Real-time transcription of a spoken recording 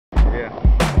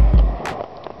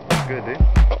good, dude.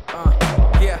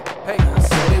 Yeah, hey, I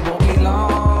said it won't be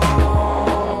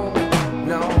long.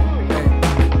 No, hey.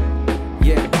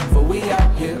 Yeah, for we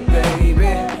out here,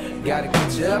 baby. Gotta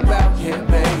get you up out here,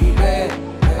 baby.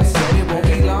 I said it won't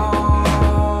be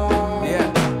long. Yeah,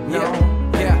 no,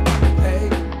 yeah, hey,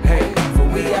 hey, for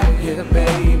we out here,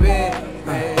 baby.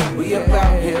 We up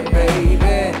out here, baby.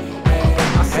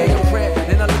 I say a prayer,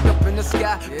 then I look up in the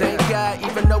sky. Thank God,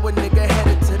 even though a nigga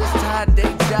headed to this tide, they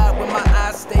job with my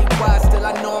eyes stay wide. Still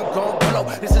I know I'm gon' blow.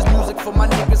 This is music for my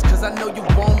niggas, cause I know you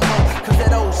won't know. Cause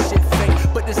that old shit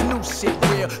fake, but this new shit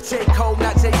real. J. Cole,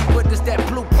 not Jay-Z, but this that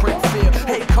blueprint feel.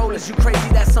 Hey Cole, is you crazy?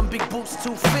 That's some big boots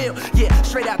to feel. Yeah,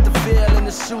 straight out the veil, and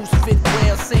the shoes fit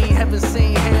well. Seen heaven,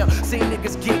 seen hell, seen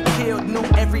niggas get killed. Knew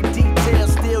every detail,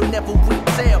 still never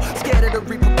retail. Scared of the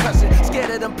repercussion,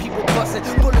 scared of them people busting.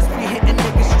 Bullets be hitting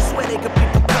niggas, you swear they could be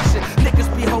percussion. Niggas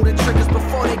be holding triggers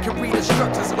before they can read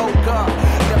instructions. Oh God,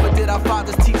 never did our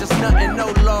fathers teach us nothing,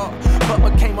 no law. But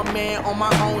became a man on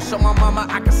my own, show my mama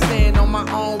I can stand on my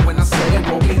own. When I say it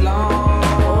won't be long.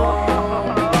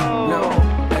 No,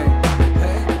 hey,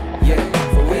 hey, yeah,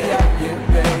 for we out here,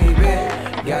 baby.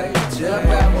 Gotta get you up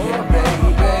out here,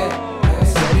 baby. I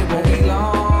said it won't be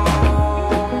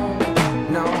long.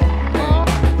 No,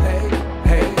 hey,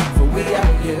 hey, hey, for we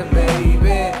out here, baby.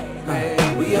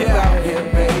 We up out here,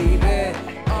 baby.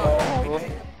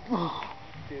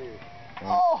 Dude.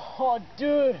 Oh,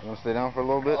 dude. You wanna stay down for a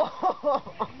little bit?